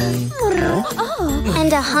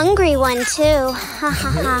 And a hungry one, too. Ha ha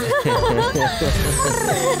ha.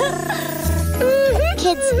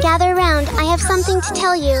 Kids, gather around. I have something to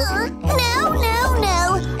tell you. No.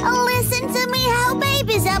 Listen to me how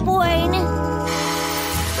babies are born.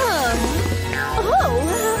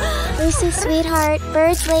 Lucy, sweetheart,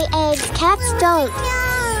 birds lay eggs, cats don't.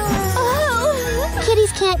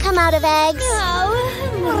 Kitties can't come out of eggs.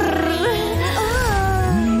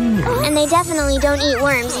 And they definitely don't eat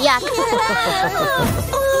worms, yuck.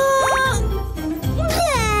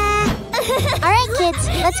 All right, kids,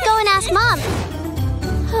 let's go and ask Mom.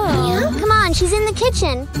 Come on, she's in the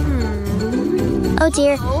kitchen. Oh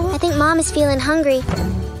dear, I think Mom is feeling hungry.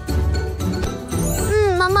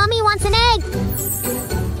 Mommy wants an egg. egg!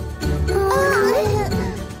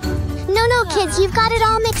 No, kids, you've got it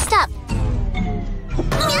all mixed up.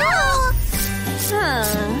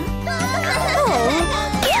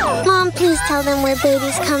 Mom, please tell them where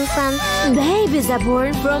babies come from. Babies are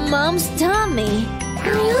born from mom's tummy.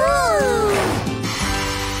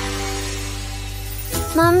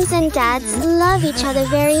 Moms and dads love each other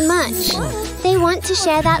very much. They want to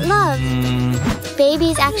share that love.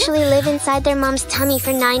 Babies actually live inside their mom's tummy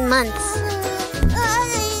for 9 months.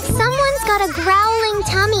 Someone's got a growling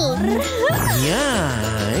tummy.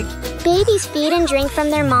 Yuck. Babies feed and drink from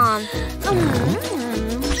their mom.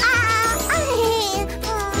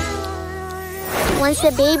 Once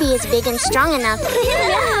the baby is big and strong enough,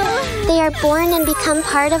 they are born and become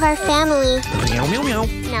part of our family. Meow, meow, meow.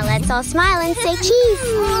 Now let's all smile and say cheese.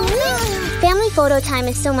 Family photo time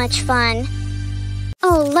is so much fun.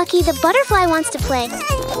 Oh, Lucky, the butterfly wants to play.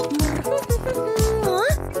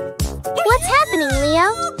 What's happening, Leo?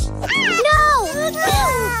 No!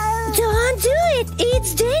 Don't do it!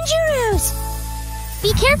 It's dangerous!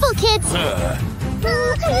 Be careful, kids!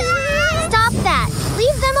 Stop that!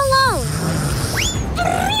 Leave them alone!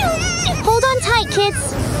 Hold on tight,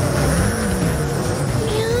 kids!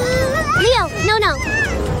 Leo, no!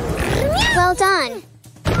 Well done.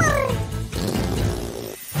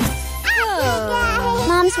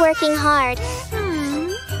 Mom's working hard.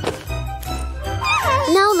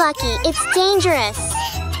 No, Lucky, it's dangerous.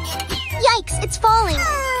 Yikes, it's falling.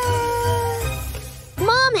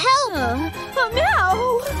 Mom, help!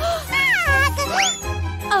 No!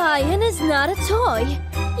 Iron is not a toy.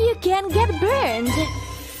 You can get burned.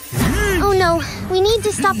 Oh no, we need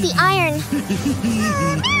to stop the iron.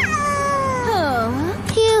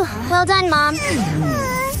 Phew, well done, Mom.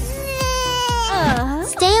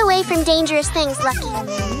 Stay away from dangerous things, Lucky.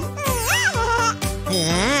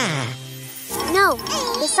 No,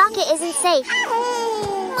 the socket isn't safe.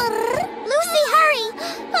 Lucy, hurry!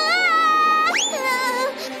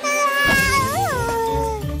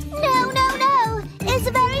 No! It's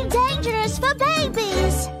very dangerous for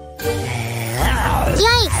babies.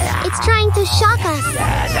 Yikes! It's trying to shock us.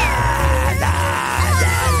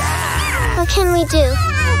 What can we do?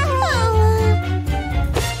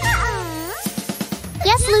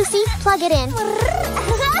 Yes, Lucy, plug it in.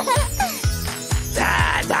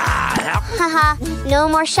 Haha, no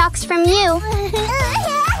more shocks from you.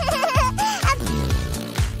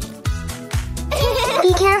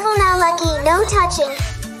 Be careful now, Lucky. No touching.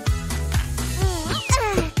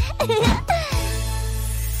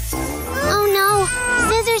 Oh no,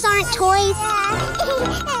 scissors aren't toys.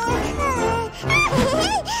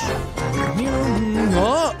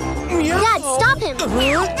 Dad, stop him.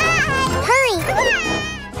 Hurry.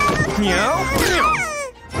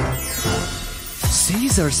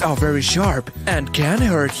 Scissors are very sharp and can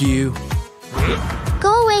hurt you.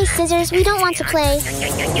 Go away, Scissors. We don't want to play.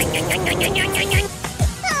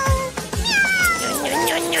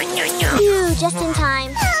 Phew, just in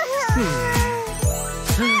time.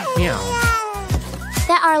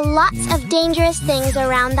 There are lots of dangerous things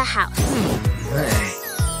around the house.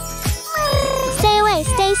 Stay away,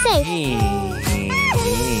 stay safe.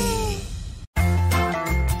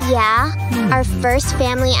 Yeah, our first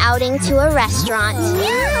family outing to a restaurant.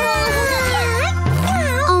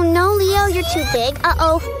 Oh no, Leo, you're too big.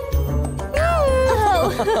 Uh-oh.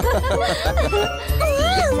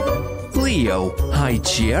 Leo, high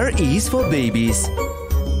chair is for babies.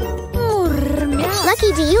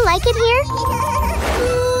 Lucky, do you like it here?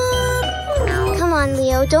 Come on,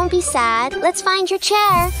 Leo, don't be sad. Let's find your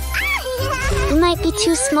chair. You might be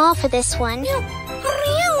too small for this one.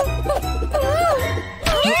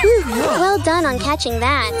 Well done on catching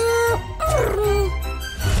that.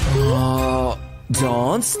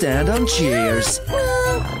 Don't stand on chairs.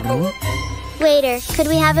 Waiter, could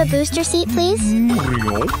we have a booster seat, please?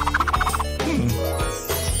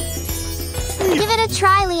 Give it a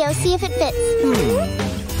try, Leo. See if it fits.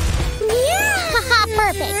 Haha,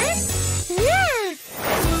 perfect.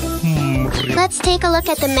 Let's take a look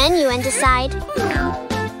at the menu and decide.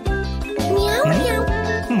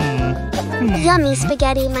 Yummy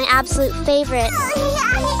spaghetti, my absolute favorite.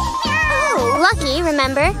 Lucky,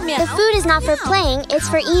 remember? The food is not for playing, it's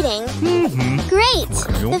for eating. Great!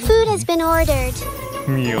 The food has been ordered.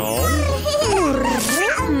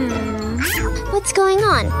 What's going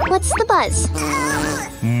on? What's the buzz?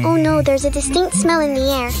 Oh no, there's a distinct smell in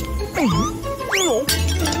the air.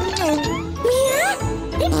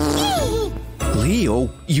 Leo,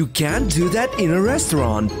 you can't do that in a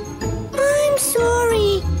restaurant. I'm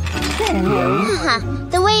sorry.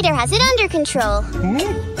 The waiter has it under control.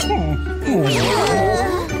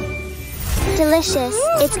 Delicious.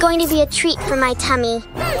 It's going to be a treat for my tummy.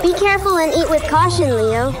 Be careful and eat with caution,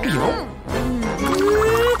 Leo.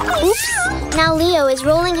 Oops. Now Leo is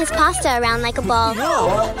rolling his pasta around like a ball.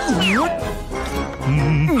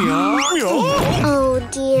 Oh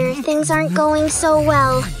dear, things aren't going so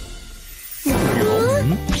well.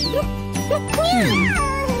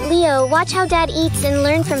 Leo, watch how Dad eats and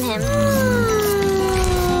learn from him.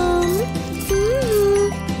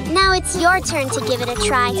 Now it's your turn to give it a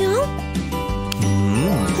try.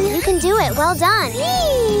 You can do it. Well done.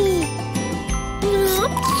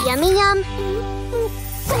 Yummy yum.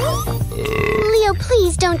 Leo,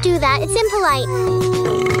 please don't do that. It's impolite.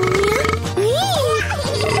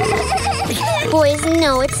 Boys,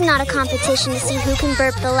 no, it's not a competition to see who can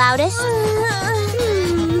burp the loudest.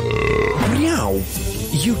 Meow.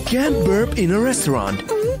 You can't burp in a restaurant.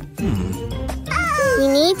 We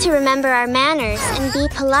need to remember our manners and be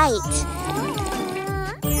polite.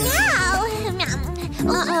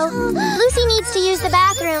 Uh-oh. Lucy needs to use the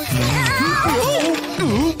bathroom.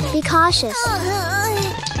 Be cautious.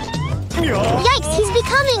 Yikes, he's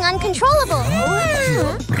becoming uncontrollable.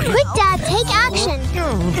 Quick, Dad, take action.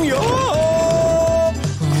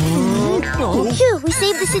 Phew, we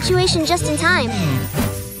saved the situation just in time.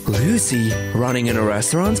 Lucy, running in a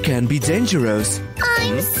restaurant can be dangerous.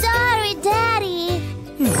 I'm sorry, Daddy.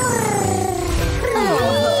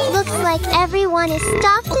 Looks like everyone is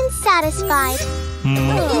stuffed and satisfied.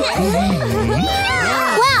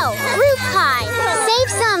 Wow, fruit pie. Save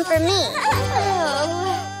some for me.